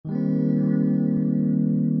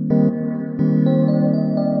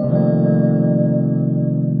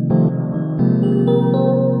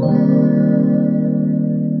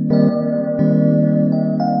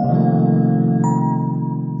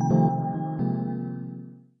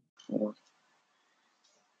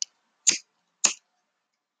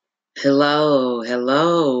Hello,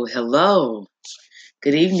 hello, hello.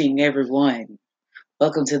 Good evening, everyone.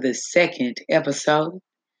 Welcome to the second episode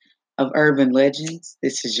of Urban Legends.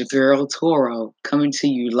 This is your girl Toro coming to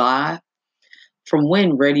you live from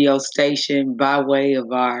Win Radio Station by way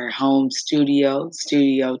of our home studio,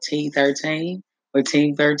 Studio T13 or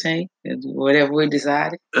Team 13, whatever we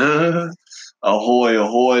decided. Ahoy,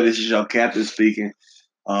 ahoy, this is your captain speaking.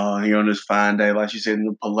 Here on this fine day, like you said, in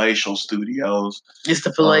the Palatial Studios. It's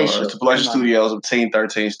the Palatial. It's the Palatial Studios of Team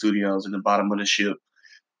 13 Studios in the bottom of the ship.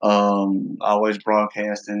 Always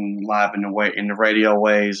broadcasting live in the radio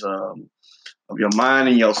waves of your mind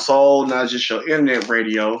and your soul, not just your internet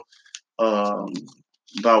radio.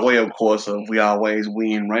 By way, of course, of We Always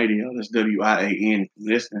Win Radio. That's WIAN if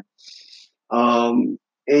you're listening.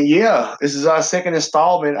 And yeah, this is our second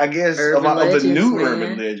installment, I guess, of the new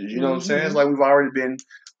Urban Legends. You know what I'm saying? It's like we're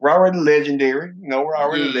already legendary. You know, we're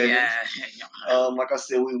already legends. Like I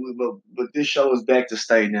said, but this show is back to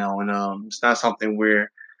stay now, and it's not something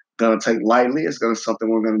we're gonna take lightly. It's gonna something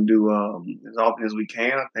we're gonna do as often as we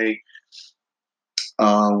can. I think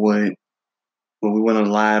when we went on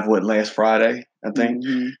live last Friday. I think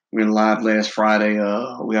we went live last Friday.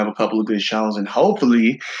 We have a couple of good shows, and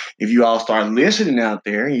hopefully, if you all start listening out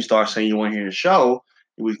there and you start saying you want to hear the show,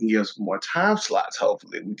 we can get some more time slots.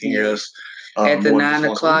 Hopefully, we can hear us at the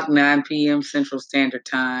 9:00, 9 p.m. Central Standard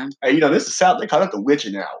Time. Hey, this is South. They call it the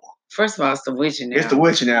witching hour. First of all, it's the witching hour. It's the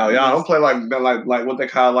witching hour. Y'all don't play like what they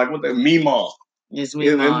call what they Meemaw. It's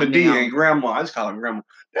Meemaw. And Medea and Grandma. I just call it Grandma.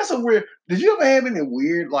 That's a weird. Did you ever have any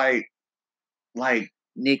weird like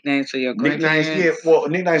nicknames for your grandparents? Nicknames, yeah. Well,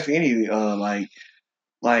 nicknames for any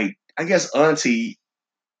like I guess auntie.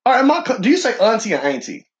 All right, do you say auntie or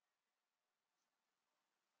auntie?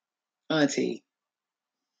 Auntie.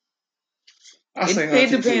 It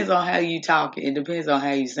depends on how you talk. It depends on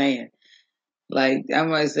how you saying. Like I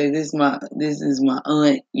might say, this is my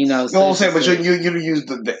aunt. You know. No, I'm saying, but you use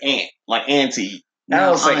the aunt, like auntie. No, I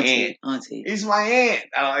don't say auntie, aunt. Auntie. It's my aunt.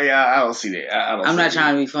 I don't see that. I'm not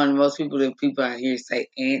trying to be funny. Most people out here say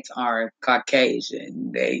aunts are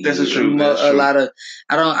Caucasian. That's true. I'm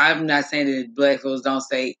not saying that black folks don't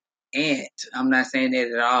say aunt. I'm not saying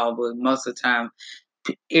that at all. But most of the time,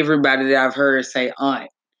 everybody that I've heard say aunt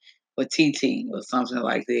or TT or something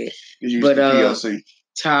like that. But PLC.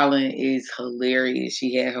 Charlene is hilarious.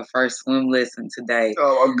 She had her first swim lesson today.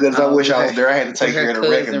 Oh, good. I wish I was there. I had to take her to the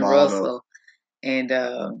wrecking ball. Russell. And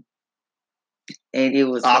it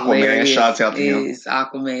was Aquaman. Hilarious. Shouts out to him. It's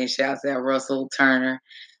Aquaman. Shouts out Russell Turner.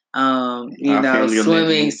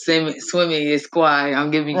 Swimming is quiet. I'm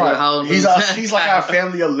giving you a whole. He's like our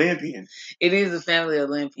family Olympian. It is a family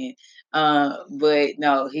Olympian. But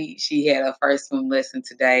no, she had her first swim lesson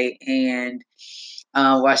today, and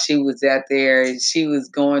while she was out there, she was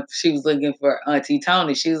looking for Auntie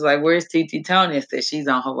Tony. She was like, "Where's TT Tony?" I said, "She's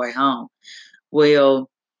on her way home." Well,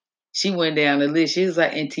 she went down the list. She was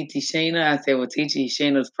like, "And TT Sheena?" I said, "Well, TT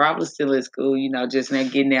Sheena's probably still at school, just now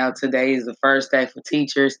getting out. Today is the first day for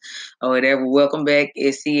teachers or whatever. Welcome back,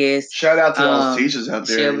 SCS. Shout out to those teachers out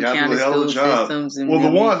there. Shelby County School Systems and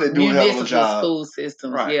the ones that do a hell of a job. School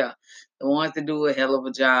systems, right. Yeah. The ones that do a hell of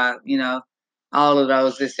a job, all of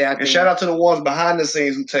those that's out there. And shout out to the ones behind the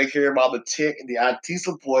scenes who take care of all the tech and the IT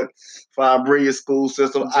support for our brilliant school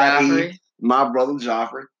system, i.e. my brother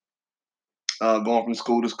Joffrey. Going from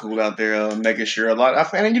school to school out there, making sure a lot.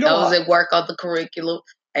 Those that work on the curriculum,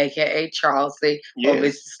 aka Charleston or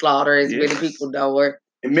Mrs. Slaughter, as many people know her.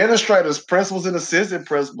 Administrators, principals, and assistant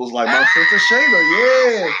principals, like my sister Shayla.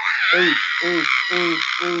 Yeah.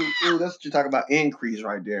 That's what you talk about. Increase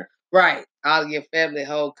right there. Right. All your family,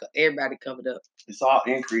 everybody covered up. It's all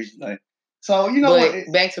increase today. So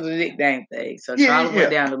back to the nickname thing. So Charlie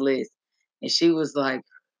went down the list, and she was like,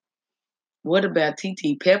 "What about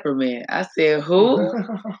TT Peppermint?" I said, "Who?"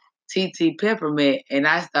 TT Peppermint. And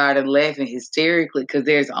I started laughing hysterically because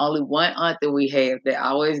there's only one aunt that we have that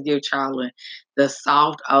always give Charlie the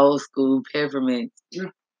soft old school peppermint.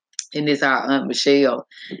 Yeah. And it's our Aunt Michelle.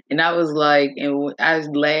 And I was like, and I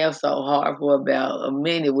laughed so hard for about a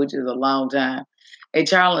minute, which is a long time. And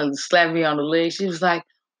Charlie slapped me on the leg. She was like,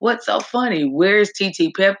 "What's so funny? Where's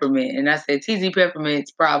TT Peppermint?" And I said, "TT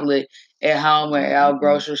Peppermint's probably at home or out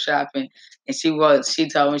grocery shopping." And she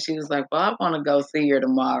told me, she was like, "Well, I want to go see her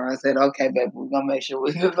tomorrow." I said, "Okay, baby, we're going to make sure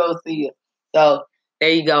we can go see her." So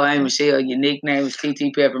there you go, Aunt Michelle. Your nickname is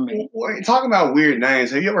TT Peppermint. Well, talking about weird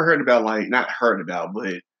names, have you ever heard about, not heard about,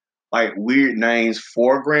 but weird names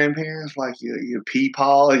for grandparents, like your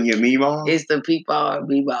Peepaw and your Meemaw? It's the Peepaw and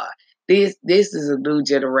Meemaw. This is a new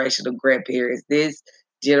generation of grandparents. This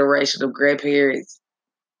generation of grandparents,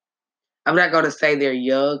 I'm not going to say they're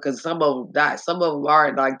young because some of them died. Some of them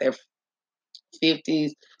are like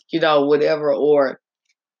 50s, whatever, or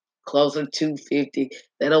closer to 50.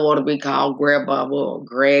 They don't want to be called grandmama or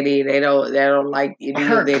granny. They don't like any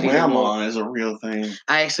of that grandma anymore. is a real thing.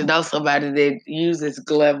 I actually know somebody that uses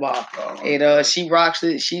grandma, and she rocks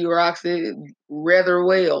it. She rocks it rather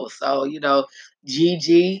well. So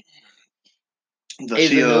Gigi. Does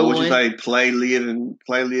she what you say? Play, live, and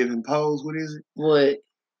pose. What is it? What?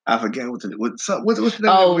 I forget what's the name.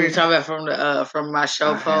 Oh, we're talking about from my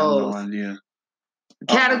show Pose. I have no idea.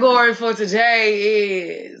 Category for today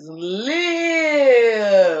is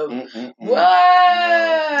live.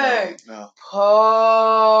 What? No.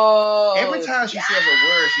 Pose. Every time she says a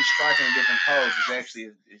word, she's striking a different pose. It's actually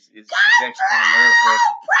kind of nerve-wracking.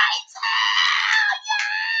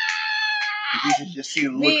 You should just see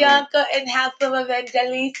the look. Bianca and House of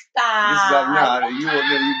Evangelista.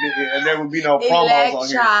 This is there would be no promos on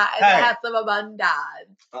here. Electra and House of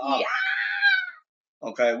Abundance. Yeah.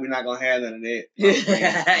 Okay, we're not gonna have none of that.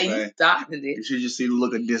 Okay? You started it. You should just see the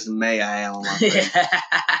look of dismay I have on my face.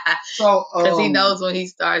 So, because he knows when he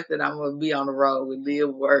starts that I'm gonna be on the road with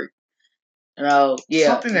Live Work.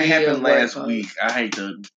 Something that happened last week. I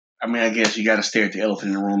guess you got to stare at the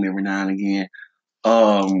elephant in the room every now and again.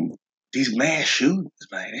 These mass shootings,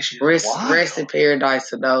 man. That shit rest in paradise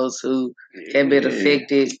to those who have been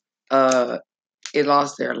affected. It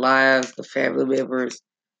lost their lives. The family members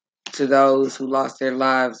to those who lost their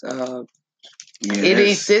lives. It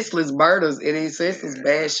is senseless murders. It is senseless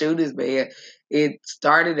mass shootings, man. It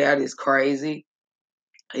started out as crazy.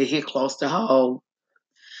 It hit close to home.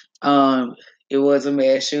 It was a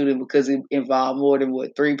mass shooting because it involved more than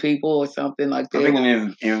 3 people or something like that. I think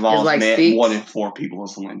it involves more than 4 people or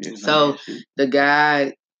something like that. So the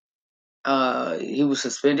guy, he was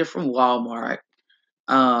suspended from Walmart.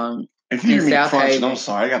 If you hear me crunching, I'm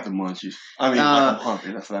sorry. I got the munchies. Like I'm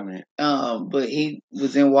hungry. That's what I meant. But he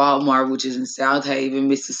was in Walmart, which is in South Haven,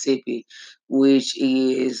 Mississippi, which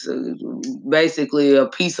is basically a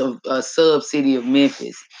piece of a sub-city of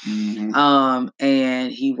Memphis. Mm-hmm.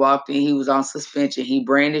 And he walked in. He was on suspension. He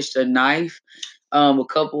brandished a knife a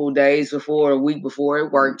couple of days before, a week before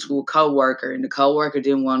at work to a coworker, and the coworker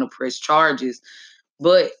didn't want to press charges,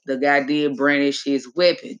 but the guy did brandish his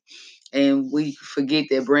weapon. And we forget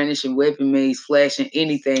that brandishing weapon means flashing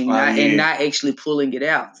anything, and not actually pulling it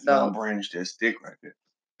out. So brandish that stick right there.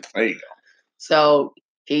 There you go. So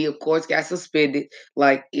he, of course, got suspended,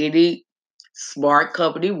 like any smart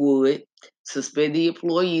company would suspend the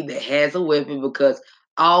employee that has a weapon, because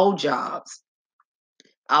all jobs,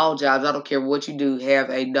 I don't care what you do, have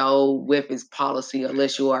a no weapons policy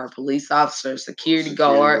unless you are a police officer, security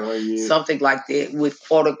guard, something like that with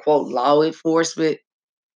quote unquote law enforcement.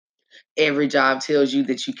 Every job tells you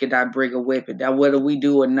that you cannot bring a weapon. Now, whether we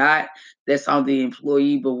do or not, that's on the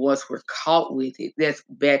employee. But once we're caught with it, that's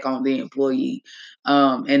back on the employee.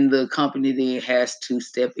 And the company then has to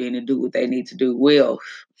step in and do what they need to do. Well,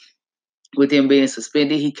 with him being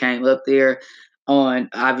suspended, he came up there on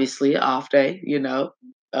obviously an off day,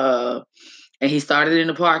 and he started in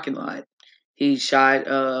the parking lot. He shot.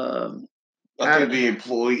 I think the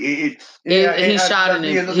employee. He shot an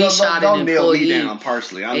employee. Me down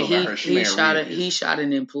personally. I know about her. He shot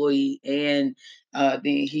an employee, and then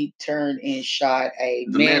he turned and shot a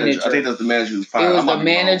manager. I think that's the manager who fired. It was the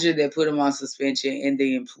manager that put him on suspension, and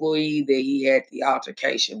the employee that he had the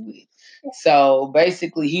altercation with. So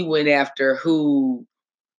basically, he went after who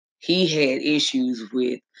he had issues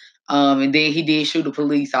with. And then he did shoot a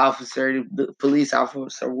police officer. The police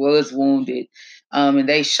officer was wounded. And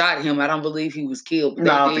they shot him. I don't believe he was killed.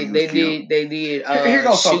 But they did. Here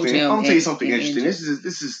goes something. I'm gonna tell you something interesting. This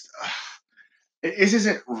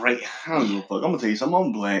isn't right. I don't give a fuck. I'm gonna tell you something.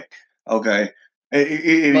 I'm black. Okay.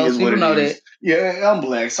 Most people know that. Yeah, I'm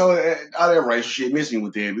black. So all that racial shit, miss me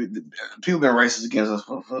with that. People been racist against us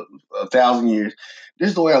for 1,000 years. This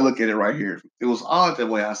is the way I look at it right here. It was odd the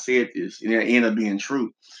way I said this, and it ended up being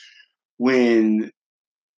true. And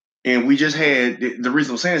we just had, the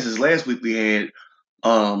reason I'm saying this is last week we had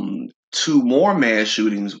 2 more mass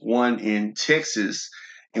shootings, one in Texas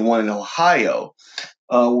and one in Ohio.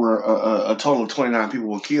 Where a total of 29 people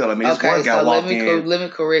were killed. I mean, this one guy walked in. Let me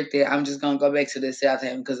correct that. I'm just gonna go back to the South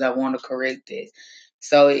Haven because I want to correct it.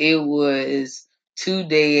 So it was 2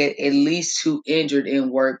 dead, at least 2 injured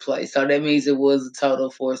in workplace. So that means it was a total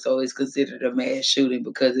of 4. So it's considered a mass shooting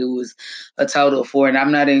because it was a total of 4. And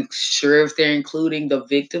I'm not sure if they're including the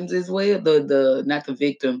victims as well. The not the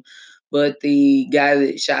victim, but the guy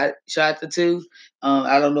that shot the 2.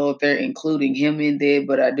 I don't know if they're including him in there,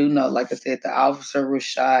 but I do know, like I said, the officer was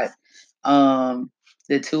shot. The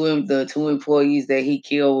The two employees that he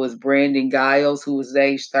killed was Brandon Giles, who was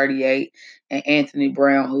age 38, and Anthony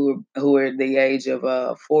Brown, who were at the age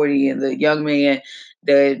of 40. And the young man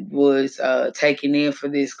that was taken in for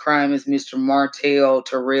this crime is Mr. Martell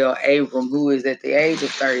Terrell Abram, who is at the age of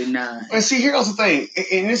 39. And see, here's the thing,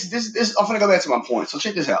 and this I'm gonna go back to my point. So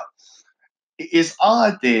check this out. It's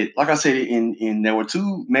odd that, like I said, in there were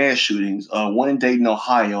two mass shootings. One in Dayton,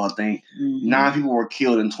 Ohio, I think. 9 people were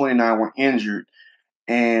killed and 29 were injured.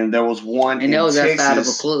 And there was one in Texas. Outside of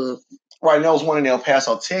a club. Right, and there was one in El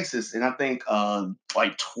Paso, Texas, and I think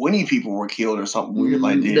like 20 people were killed or something weird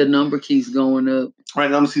like that. The number keeps going up. Right,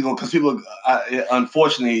 the number keeps going because people,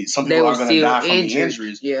 unfortunately, some people are going to die from the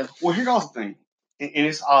injuries. Yeah. Well, here's the thing, and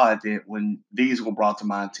it's odd that when these were brought to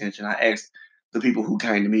my attention, I asked the people who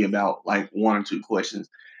came to me about like 1 or 2 questions,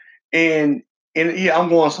 and yeah, I'm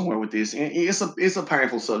going somewhere with this, and it's a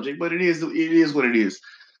painful subject, but it is what it is.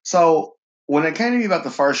 So when it came to me about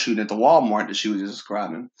the first shooting at the Walmart that she was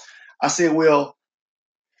describing, I said, well,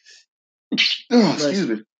 excuse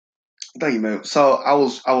me. Thank you, man. So I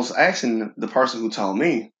was asking the person who told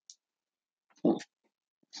me, how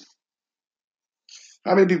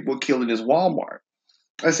many people were killed in this Walmart?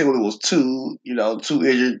 I said, well, it was 2, 2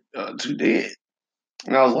 injured, 2 dead.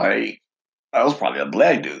 And I was like, that was probably a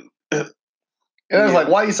black dude. And I was like,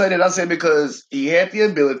 why you say that? I said, because he had the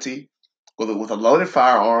ability with a loaded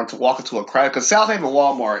firearm to walk into a crowd. Because Southaven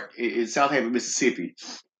Walmart is Southaven, Mississippi.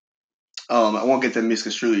 I won't get that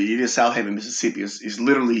misconstrued. It is Southaven, Mississippi. It's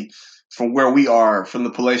literally from where we are, from the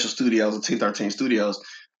Palatial Studios, the 1013 Studios.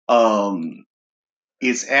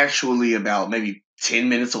 It's actually about maybe 10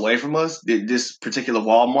 minutes away from us. This particular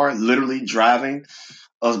Walmart, literally driving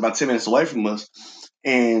us about 10 minutes away from us.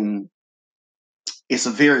 And it's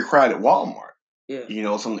a very crowded Walmart. Yeah.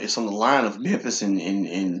 It's on the line of Memphis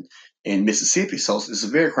and Mississippi, so it's a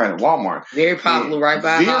very crowded Walmart. Very popular, right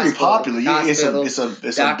by very popular. Yeah, it's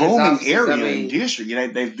a booming area and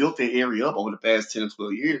district. They've built that area up over the past 10 or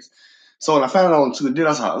 12 years. So when I found out on Twitter, I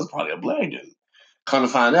was like, it was probably a black dude. Come to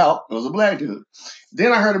find out, it was a black dude.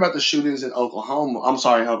 Then I heard about the shootings in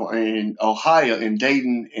in Ohio, in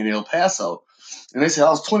Dayton, and El Paso. And they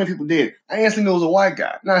said, 20 people dead. I instantly knew it was a white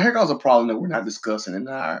guy. Now, here goes a problem that we're not discussing in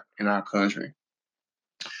our country.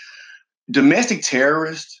 Domestic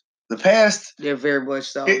terrorists, the past. They're very much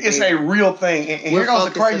so. It's a real thing. And here goes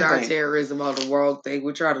the crazy thing. Our terrorism on the world thing.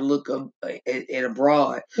 We try to look up at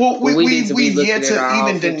abroad. Well, we've yet to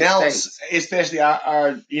even denounce, especially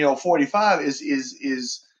our 45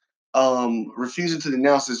 is refusing to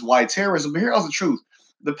denounce this white terrorism. But here's the truth.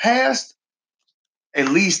 The past, at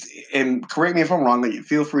least, and correct me if I'm wrong,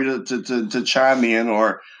 feel free to chime in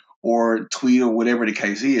or tweet or whatever the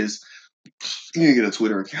case is. You can get a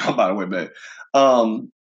Twitter account, by the way, babe.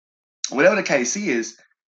 Whatever the case is,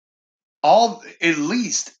 at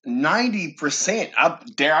least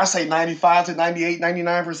 90%, dare I say 95 to 98,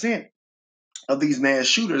 99% of these mass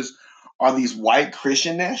shooters are these white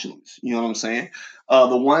Christian nationalists. You know what I'm saying?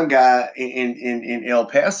 The one guy in El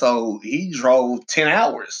Paso, he drove 10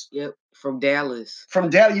 hours. Yep. From Dallas,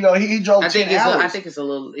 he drove 10 hours. I think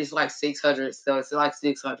it's like 600. So it's like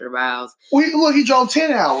 600 miles. Well, he drove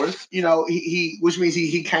 10 hours. Which means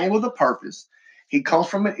he came with a purpose. He comes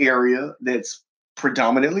from an area that's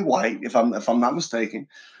predominantly white, if I'm not mistaken.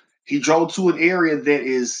 He drove to an area that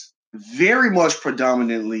is very much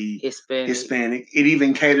predominantly Hispanic. It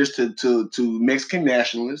even caters to Mexican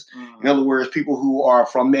nationalists. Mm-hmm. In other words, people who are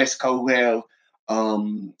from Mexico who have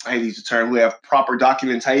I hate to use the term, who have proper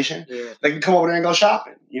documentation. Yeah. They can come over there and go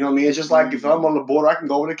shopping. You know what I mean? It's just like if I'm on the border, I can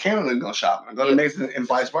go over to Canada and go shopping. I go to Mexico and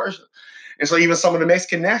vice versa. And so even some of the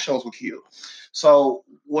Mexican nationals were killed. So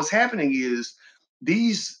what's happening is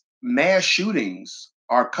these mass shootings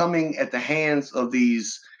are coming at the hands of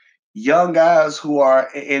these young guys who are,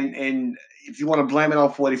 and if you want to blame it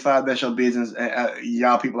on 45, that's your business,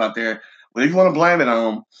 y'all people out there. But if you want to blame it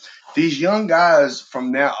on these young guys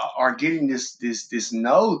from now are getting this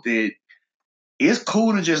note that it's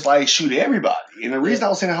cool to just like shoot everybody. And the reason I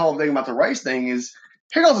was saying the whole thing about the race thing is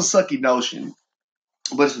here goes a sucky notion,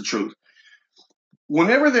 but it's the truth.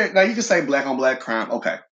 Whenever now you can say black on black crime.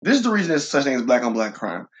 Okay, this is the reason there's such thing as black on black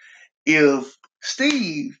crime. If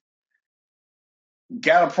Steve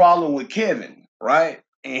got a problem with Kevin, right,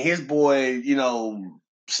 and his boy,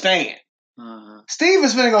 Stan, Steve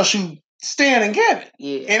is finna go shoot Stan and Kevin,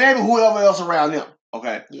 and whoever else around them.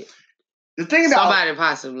 Okay, the thing about somebody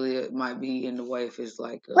possibly might be in the way if it's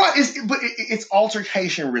like right, it's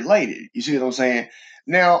altercation related. You see what I'm saying?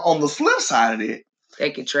 Now on the flip side of it,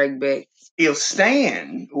 they can track back. If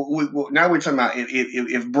Stan, now we're talking about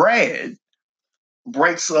if Brad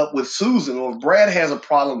breaks up with Susan, or if Brad has a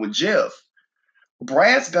problem with Jeff,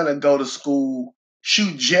 Brad's gonna go to school,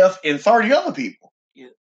 shoot Jeff and 30 other people. Yeah.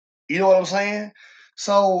 You know what I'm saying?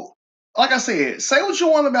 So, like I said, say what you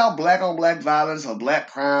want about black on black violence or black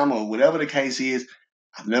crime or whatever the case is.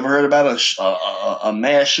 I've never heard about a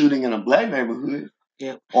mass shooting in a black neighborhood.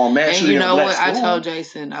 Yeah. Or a mass shooting in a black school. I told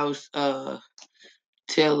Jason, I was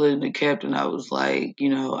telling the captain, I was like,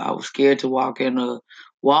 I was scared to walk in a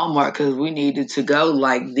Walmart because we needed to go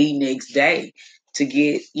like the next day to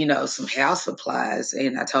get, some house supplies.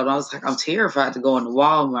 And I told him, I was like, I'm terrified to go into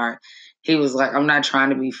Walmart. He was like, I'm not trying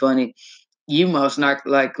to be funny. You most not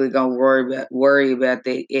likely gonna worry about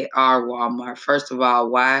that at our Walmart. First of all,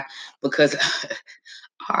 why? Because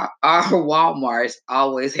our Walmarts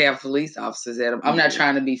always have police officers at them. I'm not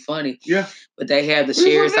trying to be funny. Yeah. But they have the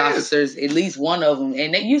sheriff's officers, at least one of them,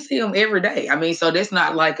 and you see them every day. I mean, so that's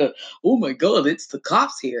not like oh my God, it's the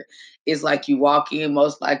cops here. It's like you walk in,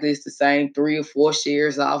 most likely it's the same 3 or 4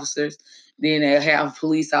 sheriff's officers. Then they'll have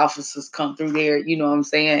police officers come through there, you know what I'm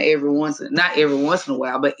saying, not every once in a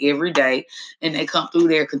while, but every day. And they come through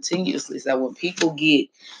there continuously. So when people get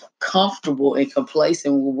comfortable and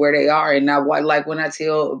complacent with where they are, and now like when I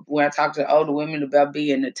talk to older women about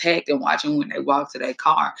being attacked and watching when they walk to their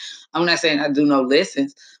car, I'm not saying I do no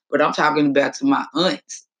lessons, but I'm talking about to my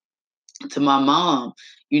aunts, to my mom,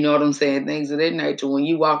 you know what I'm saying, things of that nature. When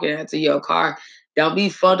you walk into your car, don't be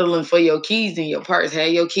fumbling for your keys in your purse. Have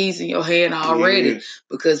your keys in your hand already,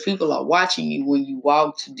 because people are watching you when you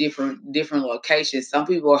walk to different locations. Some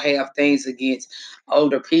people have things against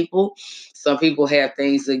older people. Some people have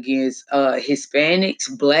things against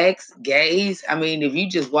Hispanics, blacks, gays. I mean, if you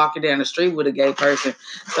just walking down the street with a gay person,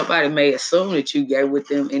 somebody may assume that you gay with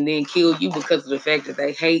them and then kill you because of the fact that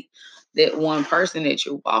they hate that one person that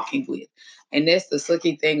you're walking with. And that's the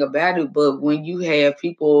sucky thing about it. But when you have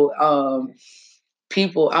people, I'm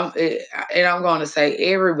going to say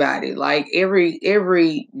everybody, like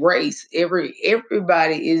every race,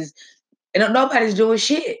 everybody is, and nobody's doing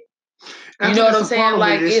shit. You know what I'm saying?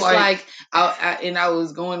 Like it's like I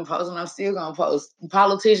was going to post, and I'm still gonna post.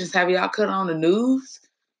 Politicians, have y'all cut on the news?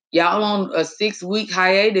 Y'all on a 6-week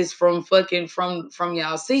hiatus from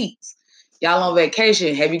y'all seats. Y'all on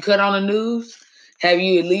vacation. Have you cut on the news? Have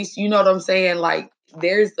you at least, you know what I'm saying? Like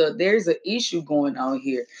there's an issue going on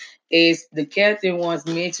here. Is the captain once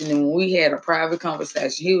mentioned, and when we had a private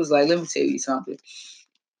conversation, he was like, let me tell you something.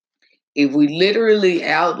 If we literally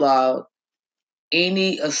outlawed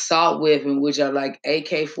any assault weapon, which are like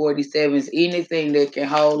AK-47s, anything that can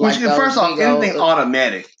hold like those first off, anything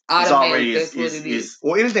automatic is already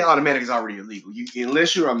anything automatic is already illegal.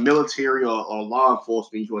 Unless you're a military or law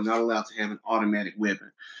enforcement, you are not allowed to have an automatic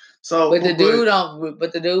weapon. So, but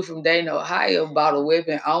the dude from Dayton, Ohio, bought a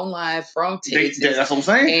weapon online from Texas. That's what I'm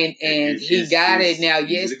saying. And he got it now.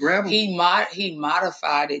 Yes, he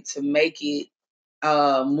modified it to make it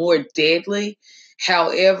more deadly.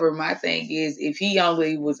 However, my thing is, if he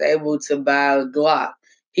only was able to buy a Glock,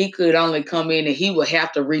 he could only come in and he would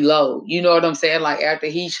have to reload. You know what I'm saying? Like after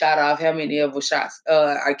he shot off how many ever shots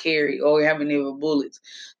I carried, or how many ever bullets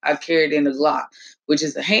I carried in the Glock, which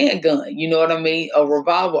is a handgun. You know what I mean? A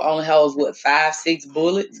revolver only holds 5, 6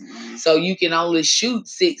 bullets, so you can only shoot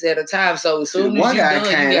 6 at a time. So as soon as you're done,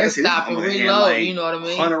 you got to stop and reload. You know what I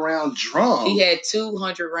mean? 100-round drum. He had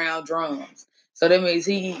 200-round drums. So that means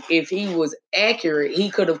if he was accurate, he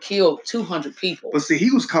could have killed 200 people. But see, he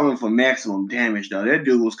was coming for maximum damage, though. That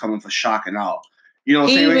dude was coming for shock and awe. You know what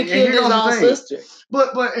I'm saying? He even killed his own sister.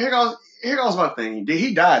 But here goes my thing.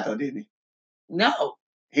 He died though, didn't he? No.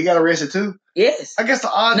 He got arrested too? Yes. I guess the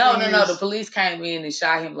odd thing is... No. The police came in and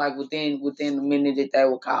shot him like within the minute that they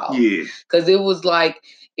were called. Yeah. Because it was like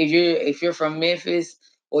if you're from Memphis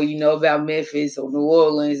or you know about Memphis or New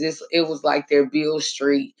Orleans, it was like their Beale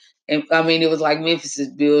Street. And I mean, it was like Memphis's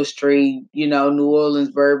Beale Street, New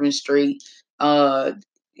Orleans Bourbon Street.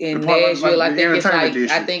 In Nashville, I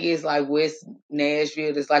think it's like West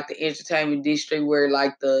Nashville. It's like the entertainment district where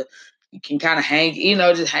like you can kind of hang,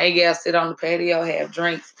 just hang out, sit on the patio, have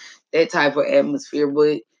drinks, that type of atmosphere.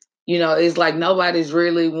 But it's like nobody's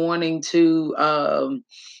really wanting to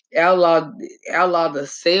outlaw the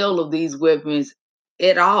sale of these weapons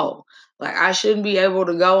at all. Like I shouldn't be able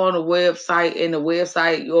to go on a website, and the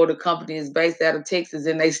website or the company is based out of Texas,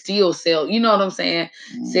 and they still sell. You know what I'm saying?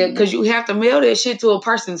 Because you have to mail that shit to a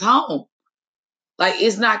person's home. Like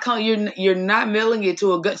it's not you're not mailing it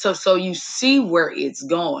to a gun, so you see where it's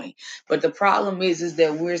going. But the problem is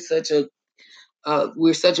that we're such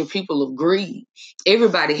a people of greed.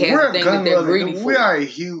 Everybody has a thing that they're greedy for.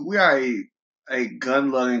 We are a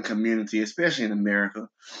gun loving community, especially in America.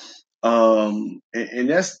 And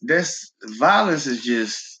that's violence is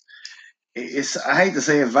just I hate to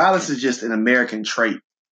say it, violence is just an American trait.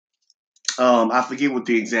 I forget what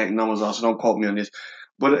the exact numbers are, so don't quote me on this.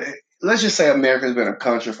 But let's just say America's been a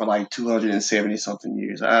country for like 270 something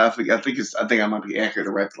years. I think I might be accurate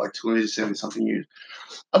or right, like 270 something years.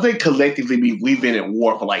 I think collectively we've been at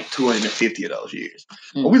war for like 250 of those years.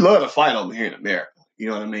 But we love to fight over here in America. You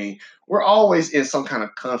know what I mean? We're always in some kind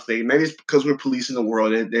of conflict. Maybe it's because we're policing the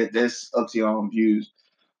world. That's up to your own views.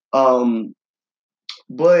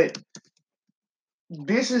 But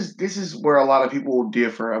this is where a lot of people will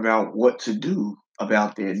differ about what to do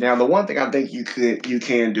about that. Now, the one thing I think you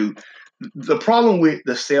can do, the problem with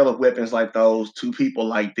the sale of weapons like those to people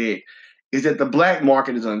like that is that the black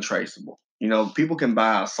market is untraceable. You know, people can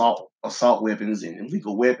buy assault weapons and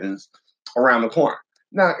illegal weapons around the corner.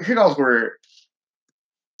 Now, here goes where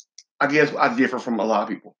I guess I differ from a lot of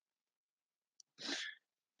people.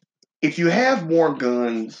 If you have more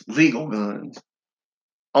guns, legal guns,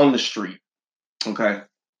 on the street, okay,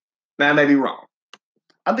 now I may be wrong.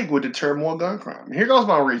 I think would deter more gun crime. And here goes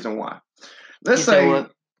my reason why. Let's say I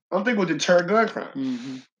don't think would deter gun crime.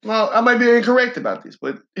 Mm-hmm. Well, I might be incorrect about this,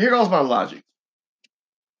 but here goes my logic.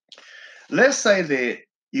 Let's say that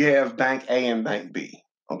you have Bank A and Bank B,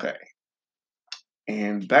 okay,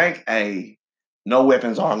 and Bank A, no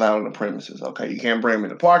weapons are allowed on the premises. Okay, you can't bring them in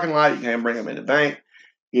the parking lot. You can't bring them in the bank.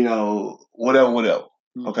 You know, whatever.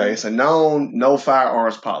 Mm-hmm. Okay, it's a known no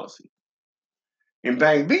firearms policy. In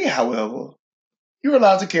Bank B, however, you're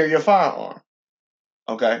allowed to carry a firearm.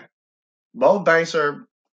 Okay, both banks are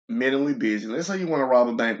mentally busy. Let's say you want to rob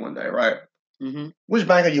a bank one day, right? Mm-hmm. Which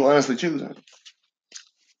bank are you honestly choosing?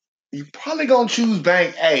 You're probably going to choose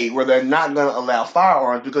Bank A where they're not going to allow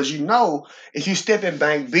firearms because you know if you step in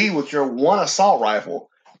Bank B with your one assault rifle,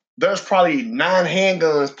 there's probably 9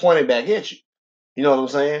 handguns pointed back at you. You know what I'm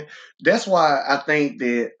saying? That's why I think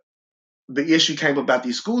that the issue came about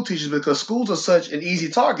these school teachers because schools are such an easy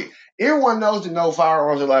target. Everyone knows that no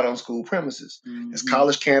firearms are allowed on school premises. Mm-hmm. There's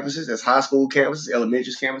college campuses, there's high school campuses,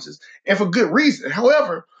 elementary campuses, and for good reason.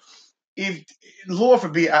 However, if Lord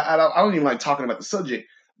forbid, I don't even like talking about the subject,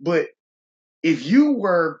 but if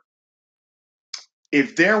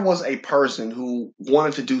there was a person who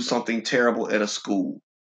wanted to do something terrible at a school,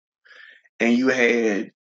 and you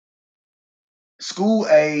had school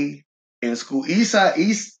A and school East, I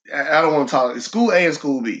don't want to talk, school A and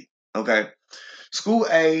school B, okay? School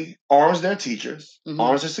A arms their teachers,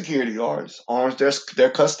 arms their security guards, arms their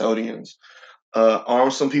custodians,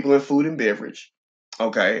 arms some people in food and beverage,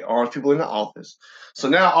 okay, arms people in the office. So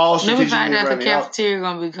now all let me find out the cafeteria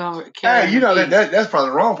gonna be covered. Hey, you know that's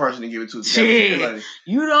probably the wrong person to give it to. Shit,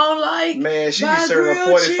 you don't like? Man, she be serving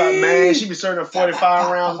 45. Man, she be serving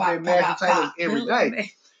 45 rounds of their mashed potatoes every day.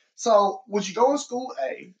 So would you go in school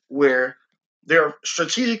A where there are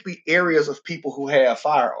strategically areas of people who have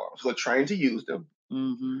firearms who are trained to use them,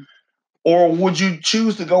 or would you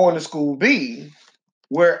choose to go into school B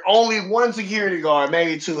where only one security guard,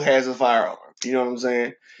 maybe 2, has a firearm? You know what I'm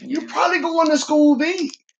saying? You're probably going to school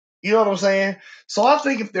B. You know what I'm saying? So I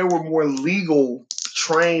think if there were more legal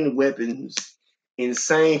trained weapons,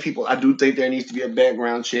 insane people, I do think there needs to be a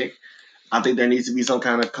background check. I think there needs to be some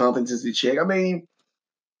kind of competency check. I mean,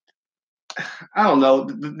 I don't know.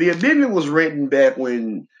 The amendment was written back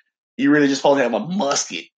when you really just supposed to have a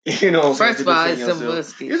musket. You know what I'm saying? First of all, it's a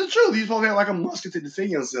musket. It's the truth. You're supposed to have like a musket to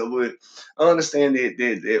defend yourself. But I understand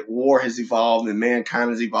that war has evolved and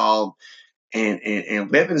mankind has evolved and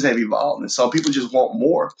weapons have evolved. And so people just want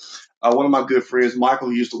more. One of my good friends, Michael,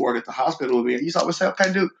 who used to work at the hospital with me, he used to always say,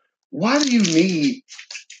 okay, dude, why do you need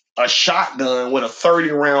a shotgun with a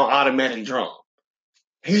 30-round automatic drum?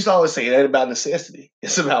 He used to always say, it ain't about necessity.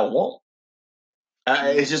 It's about want.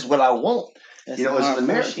 It's just what I want. That's it's an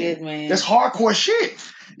American shit, man. That's hardcore shit.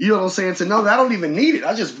 You know what I'm saying? To know that I don't even need it.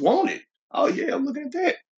 I just want it. Oh yeah, I'm looking at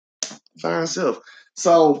that. Fine self.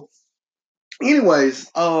 So,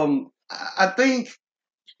 anyways, I think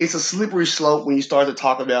it's a slippery slope when you start to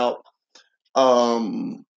talk about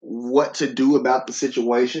what to do about the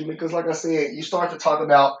situation because, like I said, you start to talk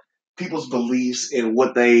about people's beliefs and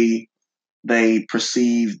what they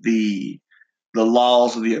perceive the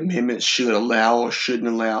laws or the amendments should allow or shouldn't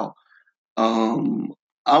allow. I'm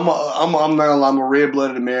a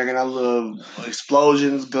red-blooded American. I love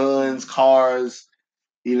explosions, guns, cars,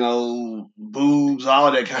 you know, boobs, all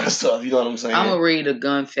that kind of stuff. You know what I'm saying? I'm gonna read a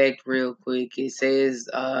gun fact real quick. It says,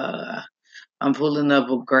 I'm pulling up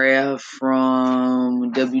a graph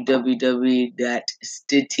from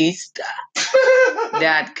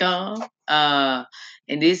www.statista.com.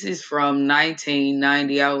 And this is from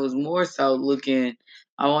 1990. I was more so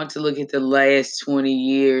I want to look at the last 20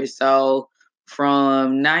 years. So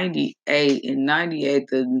from 98. In 98,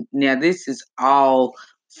 now this is all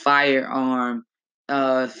firearm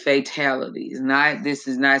fatalities. This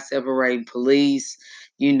is not separating police,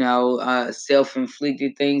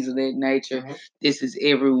 self-inflicted things of that nature. Mm-hmm. This is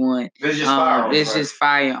everyone. This is just firearms. This is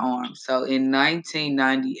firearms. So in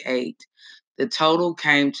 1998, the total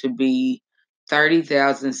came to be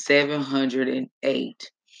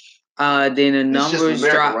 30,708. Then the numbers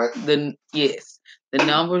dropped. Right? The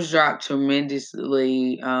numbers dropped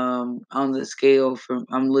tremendously on the scale from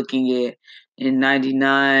I'm looking at in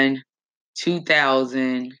 99,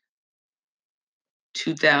 2000,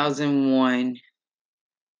 2001,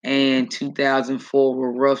 and 2004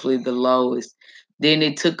 were roughly the lowest. Then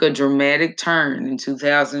it took a dramatic turn in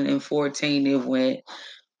 2014. It went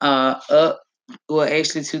up. Well,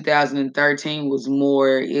 actually, 2013 was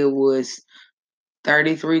more. It was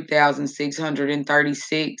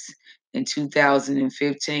 33,636. In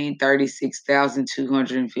 2015,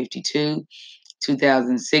 36,252.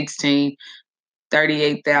 2016,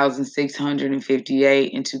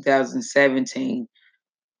 38,658. In 2017,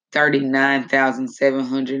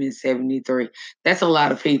 39,773. That's a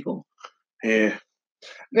lot of people. Yeah.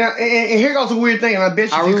 Now, and here goes the weird thing, and I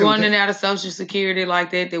bet you. Are we running out of Social Security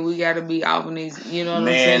like that we got to be offering these? You know what I'm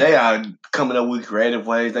saying? Man, they are coming up with creative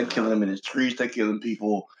ways. They're killing them in the streets. They're killing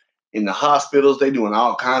people in the hospitals. They doing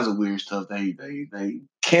all kinds of weird stuff. They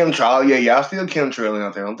chemtrail. Yeah, y'all still chemtrailing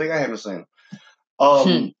out there. I don't think I haven't seen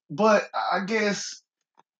them. But I guess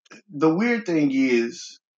the weird thing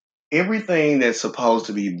is everything that's supposed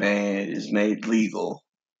to be bad is made legal.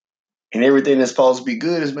 And everything that's supposed to be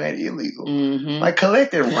good is made illegal. Mm-hmm. Like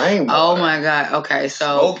collecting rainwater. Oh my God. Okay,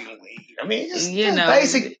 so smoking weed. I mean, just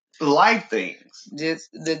basic life things.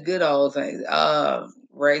 Just the good old things.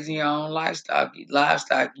 Raising your own livestock. You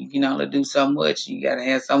can only do so much. You gotta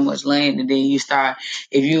have so much land, and then you start.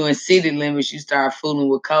 If you're in city limits, you start fooling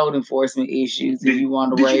with code enforcement issues. If you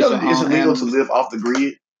want to raise your own. It's illegal to live off the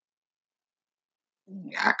grid?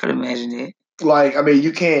 I could imagine it. Like, I mean,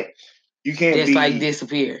 you can't just like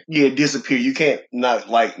disappear. Yeah, disappear. You can't not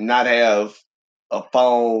have a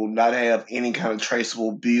phone, not have any kind of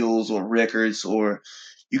traceable bills or records, or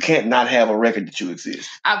you can't not have a record that you exist.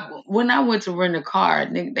 When I went to rent a car,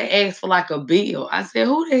 they asked for like a bill. I said,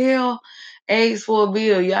 "Who the hell asked for a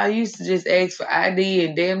bill? Y'all used to just ask for ID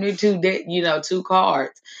and damn near two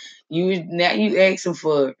cards. Now you asking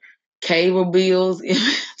for cable bills,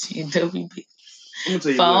 GW bills."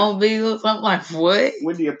 Phone bills. I'm like, what?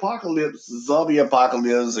 When the apocalypse, zombie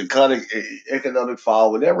apocalypse, economic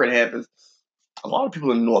fall, whenever it happens, a lot of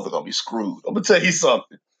people in the North are gonna be screwed. I'm gonna tell you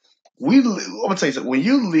something. I'm gonna tell you something. When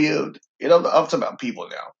you lived, I'm talking about people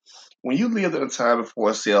now. When you lived at a time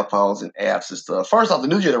before cell phones and apps and stuff, first off, the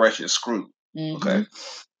new generation is screwed. Mm-hmm. Okay.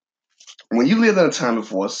 When you lived at a time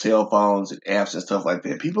before cell phones and apps and stuff like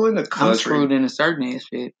that, people in the country. I'm screwed in a certain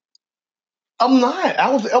aspect. I'm not.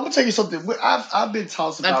 I'm gonna tell you something. I've been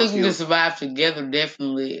taught about. I think we can survive together,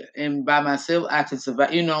 definitely. And by myself, I can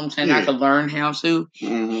survive. You know what I'm saying? Yeah. I can learn how to.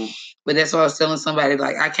 Mm-hmm. But that's what I was telling somebody.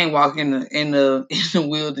 Like, I can't walk in the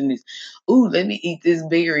wilderness. Ooh, let me eat this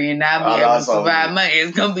berry, and I'll be able to survive. Man,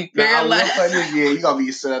 it's gonna be paralyzed. You're gonna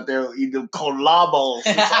be sitting out there eating them colabos.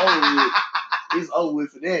 It's over with. It's over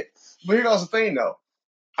with for that. But here's the thing, though.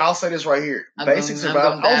 I'll say this right here. Basic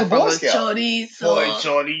survival. I was a Boy Scout. Chorizo.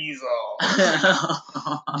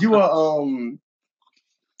 You are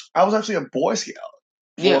I was actually a Boy Scout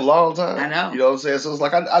for a long time. I know. You know what I'm saying? So it's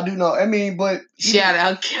like I do know. I mean, but shout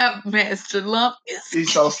out Scoutmaster Lumpkins.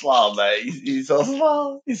 He's so slow, man. He's so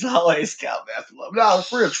slow. He's always Scoutmaster Lumpkins. No, it's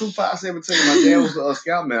for real. True 517. My dad was a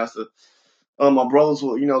Scoutmaster. My brothers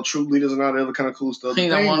were, troop leaders and all that other kind of cool stuff. You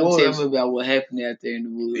don't want to tell me about what happened out there in the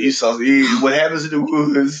woods. What happens in the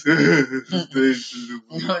woods?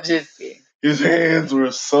 No, just kidding. His hands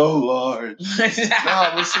were so large.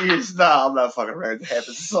 No, but seriously, I'm not fucking around. It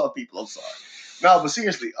happens to some people. I'm sorry. No, but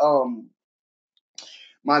seriously,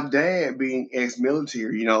 my dad being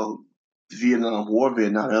ex-military, Vietnam War vet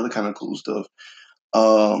and all that other kind of cool stuff.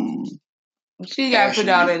 She got put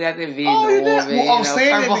out in that Vietnam War vet. Well, I'm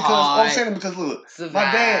saying it because look, survive.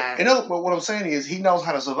 My dad. What I'm saying is he knows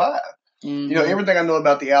how to survive. Mm-hmm. Everything I know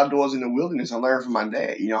about the outdoors in the wilderness, I learned from my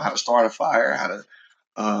dad. How to start a fire, how to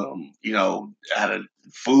how to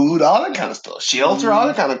food, all that kind of stuff, shelter, all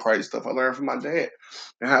that kind of crazy stuff. I learned from my dad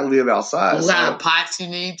and how to live outside. What kind of pots you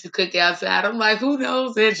need to cook outside? I'm like, who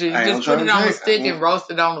knows that? You just put it on a stick and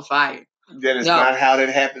roast it on the fire. That is not how that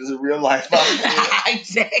happens in real life.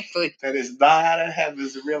 Exactly. That is not how that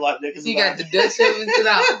happens in real life. Niggas he got the Dutch ovens and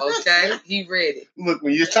all, okay? He ready. Look,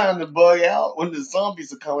 when you're trying to bug out, when the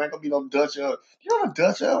zombies are coming, ain't gonna be no Dutch oven. You know what a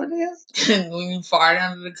Dutch oven is? When you fart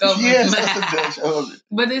under the cover. Yes, that's the Dutch oven.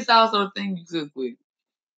 But it's also a thing you cook with.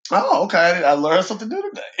 Oh, okay. I learned something new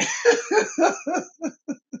today.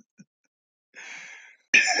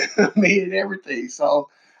 Me and everything. So,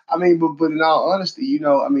 I mean, but in all honesty, you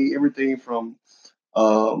know, I mean, everything from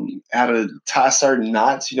how to tie certain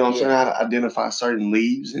knots, you know what I'm saying, how to identify certain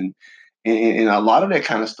leaves and a lot of that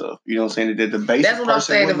kind of stuff. You know what I'm saying? That the basic That's what I'm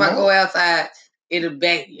saying. If I go outside in the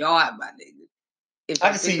backyard, my nigga. I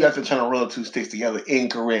can see you after trying to rub two sticks together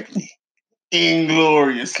incorrectly.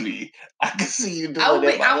 Ingloriously. I can see you doing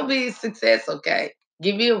that. I would be a success, okay?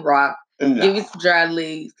 Give me a rock. No. Give me some dry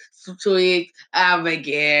leaves, some twigs. I'll make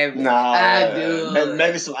it happen. Nah, I do.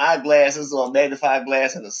 Maybe some eyeglasses or a magnified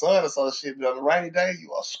glass in the sun or some shit. But on a rainy day,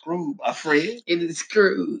 you are screwed, my friend. It is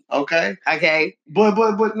screwed. Okay. Okay. But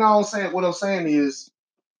no, what I'm saying is,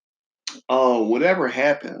 whatever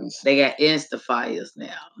happens, they got Insta fires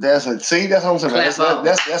now. That's what I'm saying. That's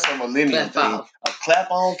a millennial thing. A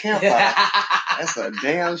clap on campfire. That's a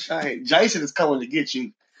damn shame. Jason is coming to get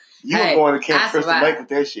you. You were going to Camp Crystal Lake with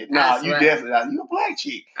that shit. Nah, you definitely not. You a black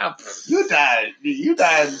chick. You died. You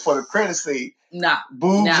died for the credit scene. Nah.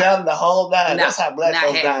 Boobs out in the whole nine. That's how black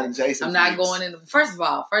folks die in Jason. I'm not going in. First of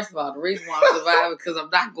all, the reason why I'm surviving because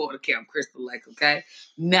I'm not going to Camp Crystal Lake, okay?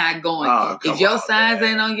 Not going. Oh, if your signs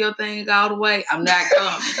ain't on your thing all the way, I'm not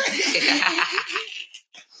coming.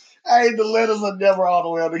 Hey, the letters are never all the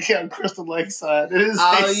way on the Camp Crystal Lake side.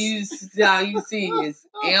 All you see is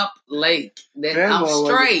Imp Lake. I'm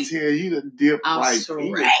straight. Tell you to dip I'm right.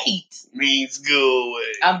 straight. Means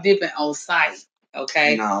good. I'm dipping on site.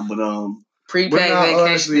 Okay. Nah, but prepaid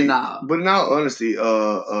vacation and all. But in all honesty,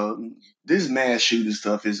 this mass shooting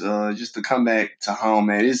stuff is just to come back to home,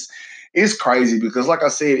 man. It's crazy because, like I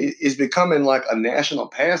said, it's becoming like a national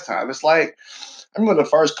pastime. It's like I remember the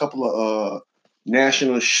first couple of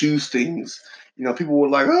national shootings. You know, people were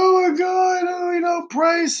like, "Oh my God,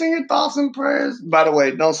 pray, sing your thoughts and prayers." By the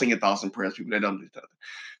way, don't sing your thoughts and prayers, people that don't do that.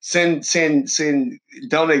 Send,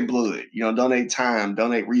 donate blood. Donate time,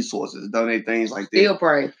 donate resources, donate things like that. Still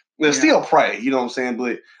pray. Well, still pray. You know what I'm saying?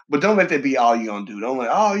 But don't let that be all you're gonna do. Don't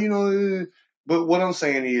let But what I'm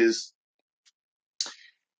saying is,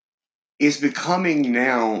 it's becoming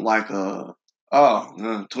now like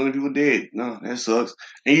 20 people dead. No, that sucks.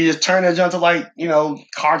 And you just turn that junk to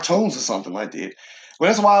cartoons or something like that. Well,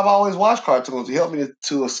 that's why I've always watched cartoons to help me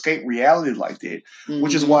to escape reality like that. Mm-hmm.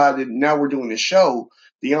 Which is why now we're doing this show.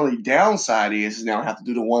 The only downside is now I have to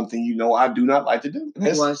do the one thing I do not like to do.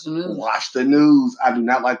 Watch the news. Watch the news. I do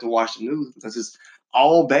not like to watch the news because it's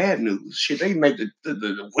all bad news. Shit, they make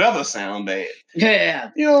the weather sound bad.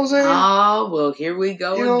 Yeah. You know what I'm saying? Oh, well, here we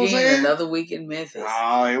go again. Another week in Memphis.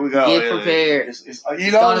 Oh, here we go. Get prepared. It's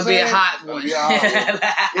going to be a hot one.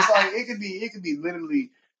 It's like it could be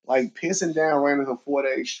literally like pissing down raining for 4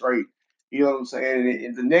 days straight. You know what I'm saying?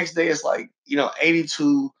 And the next day it's like,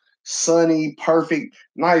 82, sunny, perfect,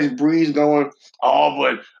 nice breeze going.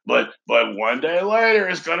 Oh, but one day later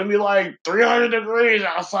it's gonna be like 300 degrees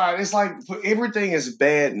outside. It's like everything is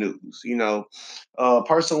bad news. A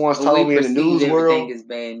person once told me in the news world. Is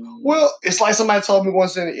bad news. Well, it's like somebody told me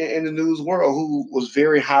once in the news world who was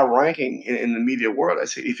very high ranking in the media world. I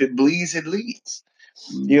said, if it bleeds, it leads.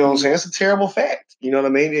 You know what I'm saying? It's a terrible fact. You know what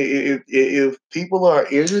I mean? If people are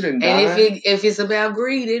injured and dying, and if it's about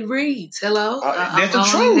greed, it reads. Hello, that's the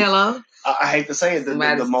truth. Hello. I hate to say it. The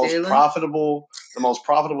most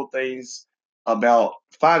profitable things about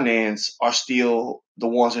finance are still the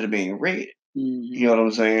ones that are being read. Mm-hmm. You know what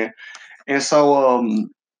I'm saying? And so,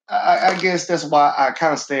 I guess that's why I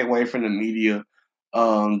kind of stay away from the media.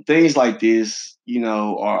 Things like this,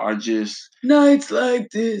 are just nights like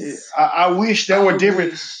this. I wish there were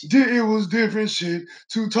different. It was different shit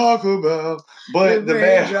to talk about, but the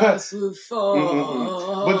raindrops would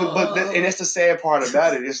fall. And that's the sad part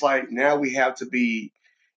about it. It's like now we have to be,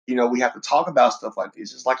 we have to talk about stuff like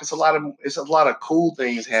this. It's like it's a lot of cool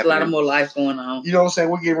things happening. A lot of more life going on. You know what I'm saying?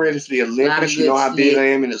 We're getting ready for the Olympics. You know how big I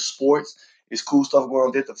am in the sports. It's cool stuff going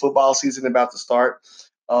on. The football season about to start.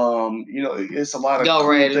 It's a lot of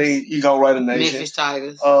cool things. You go Raider Nation. Memphis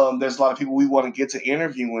Tigers. There's a lot of people we want to get to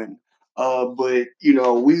interviewing. But we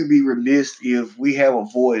would be remiss if we have a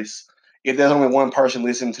voice if there's only one person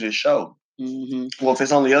listening to the show. Mm-hmm. Well, if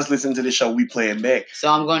it's only us listening to the show, we play it back. So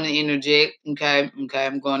I'm going to interject. Okay.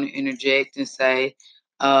 I'm going to interject and say,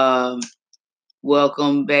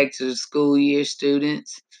 welcome back to the school year,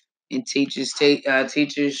 students and teachers.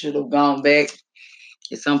 Teachers should have gone back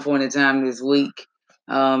at some point in time this week.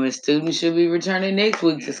 And students should be returning next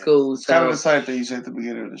week to school. So kind of the same thing you said at the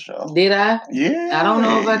beginning of the show. Did I? Yeah. I don't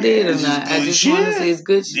know if I did or not. I just want to say it's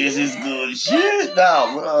good shit. This is good shit.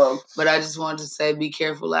 No, but I just wanted to say be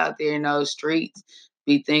careful out there in those streets.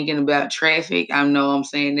 Be thinking about traffic. I know I'm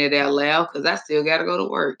saying that out loud because I still got to go to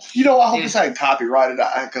work. You know, I hope this ain't copyrighted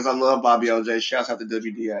because I love Bobby OJ. Shouts out to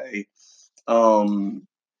WDA.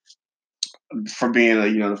 For being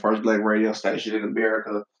the first black radio station in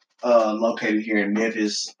America, located here in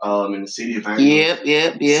Memphis, in the city of Angels.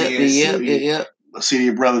 Yep. The city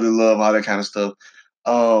of brotherly love, all that kind of stuff.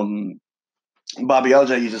 Bobby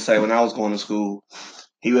OJ used to say when I was going to school,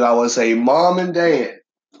 he would always say, "Mom and Dad,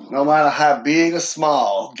 no matter how big or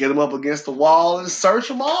small, get them up against the wall and search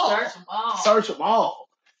them all. Search them all.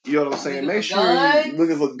 You know what I'm saying? Make sure you're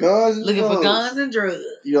looking for guns and drugs. For guns and drugs.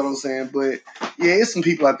 You know what I'm saying? But yeah, it's some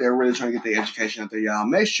people out there really trying to get their education out there, y'all.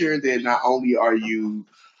 Make sure that not only are you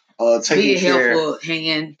taking care, be a helpful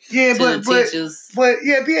hand to the teachers. But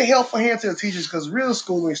yeah, be a helpful hand to the teachers because real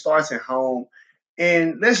schooling starts at home.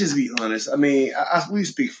 And let's just be honest. I mean, we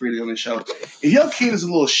speak freely on the show. If your kid is a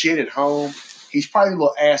little shit at home, he's probably a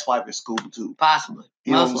little ass wipe at school too. Possibly.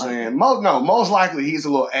 You know what I'm saying? Most likely he's a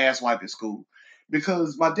little ass wipe at school.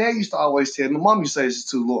 Because my dad used to always tell, my mom used to say this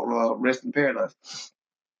too, Lord, rest in paradise,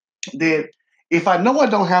 that if I know I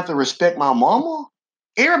don't have to respect my mama,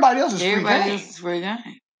 everybody else is free game.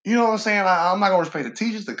 You know what I'm saying? I'm not going to respect the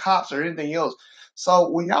teachers, the cops, or anything else. So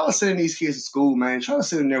when y'all are sending these kids to school, man, try to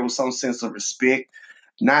sit in there with some sense of respect,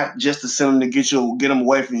 not just to send them to get them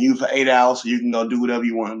away from you for 8 hours so you can go do whatever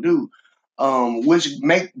you want to do, which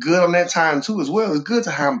make good on that time too as well. It's good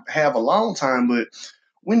to have a long time, but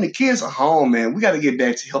when the kids are home, man, we got to get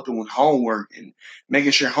back to helping with homework and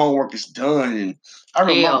making sure homework is done. And I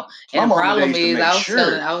remember, and the problem is,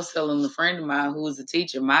 I was telling a friend of mine who was a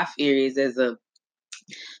teacher, my fear is as a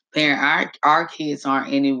parent, our kids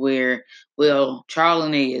aren't anywhere. Well,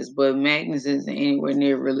 Charlton is, but Magnus isn't anywhere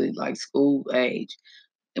near really like school age.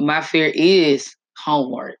 And my fear is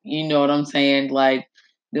homework. You know what I'm saying? Like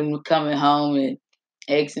them coming home and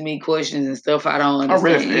asking me questions and stuff I don't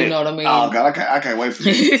understand. You know what I mean? Oh God, I can't wait for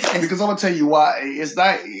this because I'm gonna tell you why. It's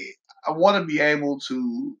not. I want to be able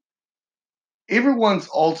to. Everyone's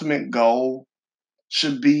ultimate goal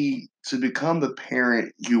should be to become the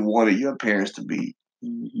parent you wanted your parents to be.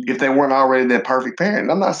 Mm-hmm. If they weren't already that perfect parent.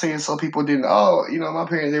 And I'm not saying some people didn't. Oh, my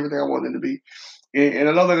parents everything I wanted them to be. And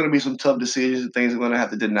I know there are going to be some tough decisions and things I'm going to have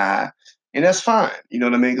to deny. And that's fine, you know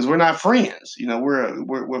what I mean? Because we're not friends,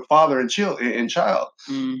 we're father and child.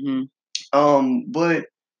 Mm-hmm. But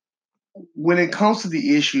when it comes to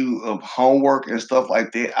the issue of homework and stuff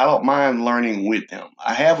like that, I don't mind learning with them.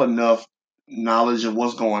 I have enough knowledge of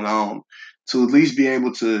what's going on to at least be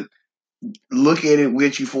able to look at it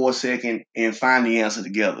with you for a second and find the answer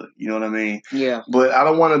together. You know what I mean? Yeah. But I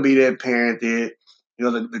don't want to be that parent that,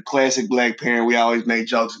 the classic black parent we always make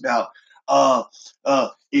jokes about.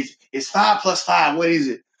 It's 5 plus 5. What is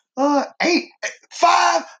it? 8.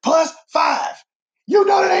 5 plus 5. You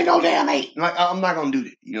know that ain't no damn 8. Like, I'm not gonna do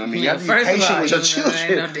that. You know what I mean? You have to be patient with your children.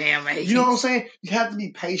 Ain't no damn 8. You know what I'm saying? You have to be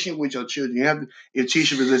patient with your children. You have to, if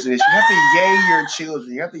Tisha was listening, you have to yay your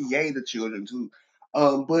children. You have to yay the children too.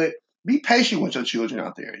 But be patient with your children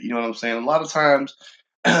out there. You know what I'm saying? A lot of times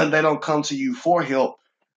they don't come to you for help.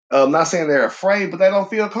 I'm not saying they're afraid, but they don't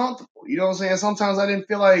feel comfortable. You know what I'm saying? Sometimes I didn't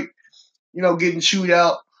feel like, getting chewed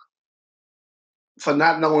out for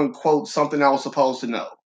not knowing, quote, something I was supposed to know.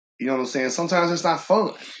 You know what I'm saying? Sometimes it's not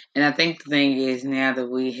fun. And I think the thing is now that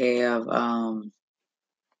we have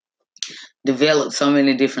developed so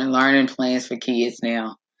many different learning plans for kids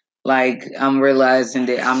now, like I'm realizing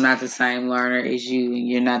that I'm not the same learner as you and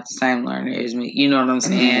you're not the same learner as me. You know what I'm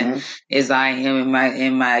saying? Mm-hmm. As I am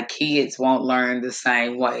and my kids won't learn the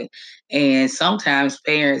same way. And sometimes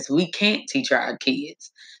parents, we can't teach our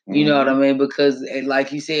kids. You know what I mean? Because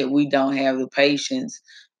like you said, we don't have the patience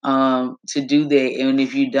to do that. And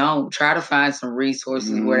if you don't, try to find some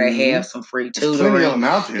resources where they have some free tutoring. There's plenty of them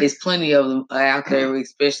out there. There's plenty of them out there,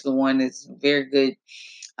 especially the one that's very good.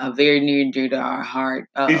 Very near and dear to our heart.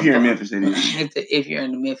 If you're in Memphis, it is. If you're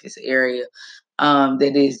in the Memphis area,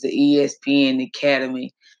 that is the ESPN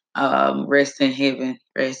Academy. Rest in heaven,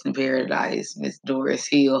 rest in paradise, Miss Doris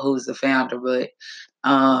Hill, who's the founder. But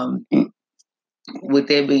with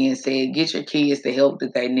that being said, get your kids the help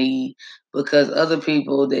that they need because other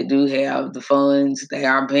people that do have the funds, they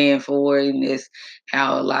are paying for it. And that's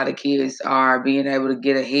how a lot of kids are being able to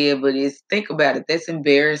get ahead. But think about it, that's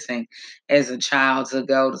embarrassing as a child to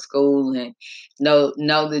go to school and know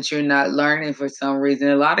that you're not learning for some reason.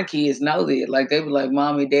 A lot of kids know that. Like they be like,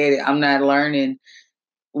 Mommy, Daddy, I'm not learning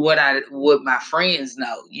what my friends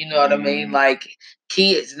know. You know what I mean? Like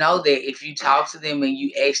kids know that if you talk to them and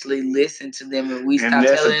you actually listen to them, and we stop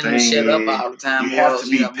telling them to shut up all the time, you have to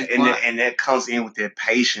be and that comes in with their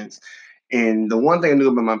patience. And the one thing I knew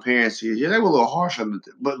about my parents is, they were a little harsh on it,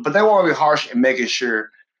 but they weren't really harsh in making sure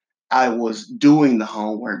I was doing the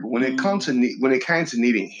homework. But when it came to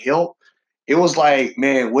needing help, it was like,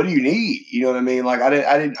 man, what do you need? You know what I mean? Like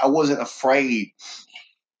I wasn't afraid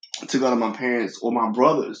to go to my parents or my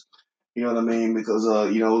brothers. You know what I mean? Because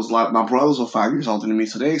it was like my brothers were 5 years older than me,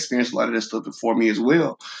 so they experienced a lot of this stuff before me as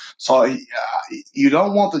well. So you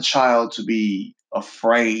don't want the child to be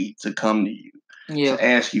afraid to come to you, to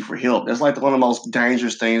ask you for help. That's like one of the most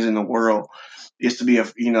dangerous things in the world, is to be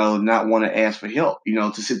not want to ask for help.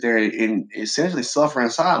 To sit there and essentially suffer in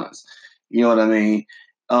silence. You know what I mean?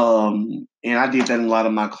 And I did that in a lot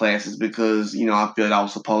of my classes because I felt I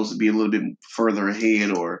was supposed to be a little bit further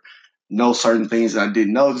ahead or know certain things that I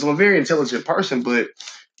didn't know, because I'm a very intelligent person, but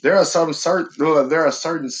there are certain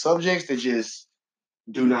subjects that just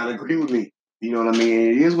do not agree with me. You know what I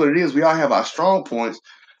mean? It is what it is. We all have our strong points.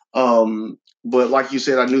 But like you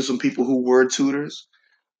said, I knew some people who were tutors.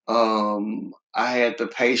 I had the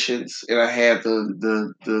patience and I had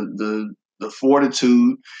the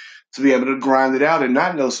fortitude to be able to grind it out and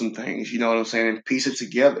not know some things, you know what I'm saying, and piece it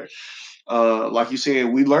together. Like you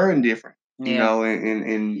said, we learn different,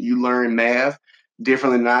 and you learn math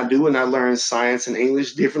differently than I do, and I learn science and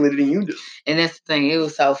English differently than you do. And that's the thing. It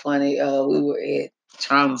was so funny. We were at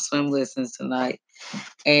trauma swim lessons tonight,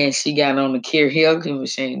 and she got on the karaoke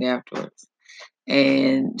machine afterwards.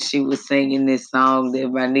 And she was singing this song that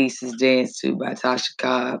my nieces danced to by Tasha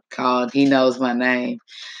Cobb called "He Knows My Name,"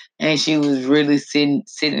 and she was really sitting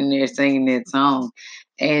there singing that song.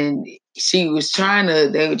 And she was we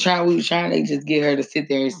were trying to just get her to sit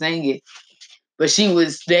there and sing it, but she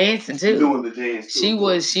was dancing too. Doing the dance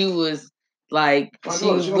too. She was like she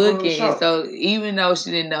was looking, and so even though she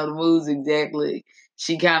didn't know the moves exactly,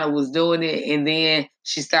 she kind of was doing it, and then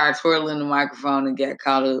she started twirling the microphone and got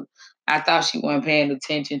caught up. I thought she wasn't paying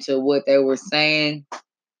attention to what they were saying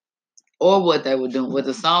or what they were doing, what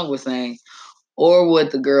the song was saying, or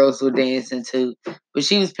what the girls were dancing to. But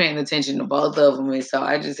she was paying attention to both of them, and so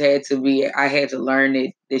I had to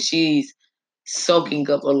learn that she's soaking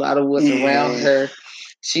up a lot of what's around her.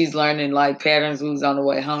 She's learning like patterns. We was on the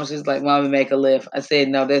way home. She's like, "Mommy, make a left." I said,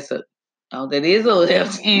 "No, that is a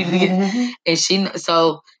left." And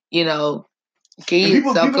kids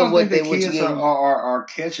people don't think that kids are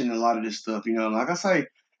catching a lot of this stuff. Like I say,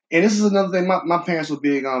 and this is another thing my parents were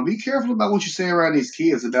big on. Be careful about what you say around these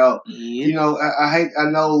kids about, I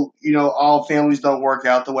know, all families don't work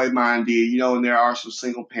out the way mine did, and there are some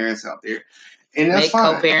single parents out there. And that's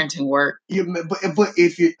fine. Make co-parenting work. But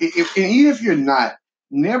even if you're not,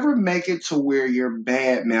 never make it to where you're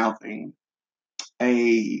bad mouthing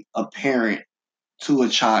a parent to a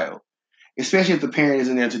child, especially if the parent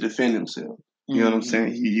isn't there to defend themselves. You know what I'm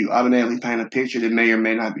saying? You automatically paint a picture that may or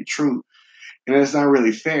may not be true, and it's not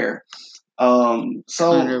really fair. So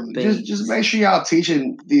just make sure y'all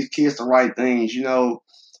teaching these kids the right things.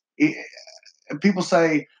 People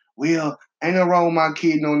say, "Well, ain't no wrong with my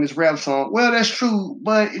kid knowing this rap song." Well, that's true,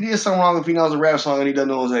 but it is something wrong if he knows a rap song and he doesn't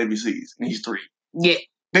know his ABCs and he's 3. Yeah,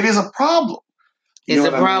 that is a problem. It's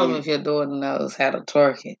a problem if your daughter knows how to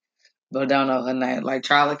twerk it, but don't know her name. Like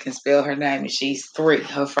Charlie can spell her name and she's 3,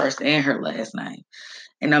 her first and her last name.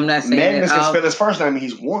 And I'm not saying Magnus can spell his first name and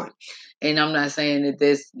he's 1. And I'm not saying that that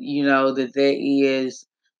is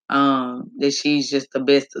that she's just the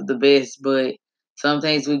best of the best, but some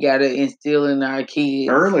things we gotta instill in our kids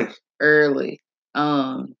early.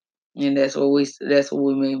 And that's what we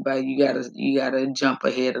mean by you gotta jump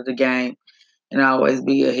ahead of the game and always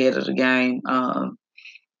be ahead of the game.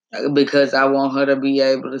 Because I want her to be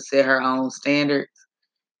able to set her own standards.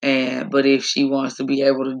 But if she wants to be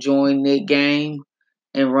able to join that game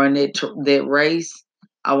and run that race,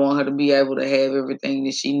 I want her to be able to have everything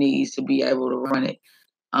that she needs to be able to run it.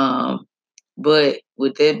 But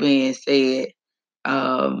with that being said,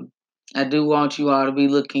 I do want you all to be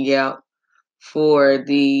looking out for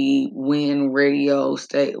the WIN radio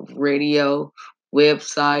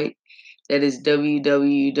website. That is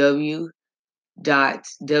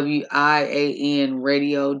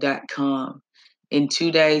www.wianradio.com. In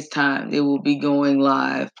 2 days' time, it will be going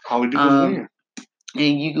live. How we do WIN?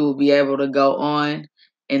 And you will be able to go on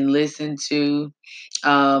and listen to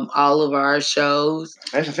all of our shows.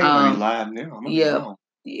 I think it might be live now.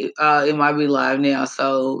 It might be live now.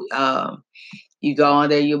 So you go on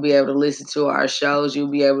there, you'll be able to listen to our shows. You'll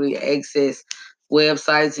be able to access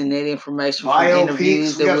websites and that information from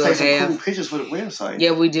interviews that we'll have. Some cool pictures for the website.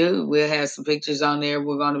 Yeah, we do. We'll have some pictures on there.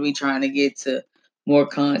 We're going to be trying to get to more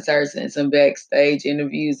concerts and some backstage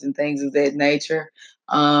interviews and things of that nature.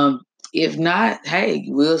 If not, hey,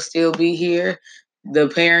 we'll still be here. The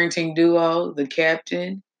parenting duo, the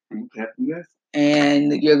captain,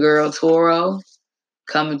 and your girl Toro,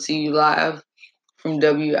 coming to you live from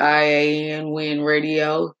WIAN Win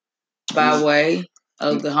Radio by way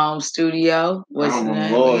of the home studio. What's the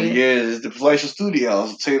name? Lord, it's the Palatial Studios,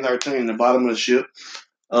 1013, the bottom of the ship.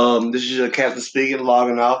 This is your captain speaking,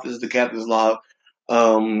 logging off. This is the captain's log. We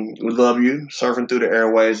love you, surfing through the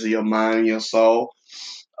airways of your mind and your soul.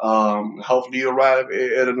 Hopefully you arrive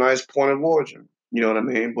at a nice point of origin. You know what I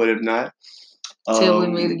mean? But if not, till we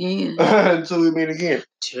meet again. Until we meet again.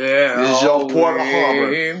 This is your Port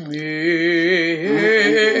Harbor. Till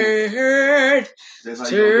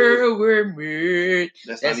we meet.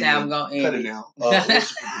 That's how I'm gonna end it now. Cut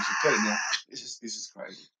it now. This is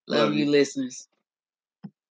crazy. Love you, listeners.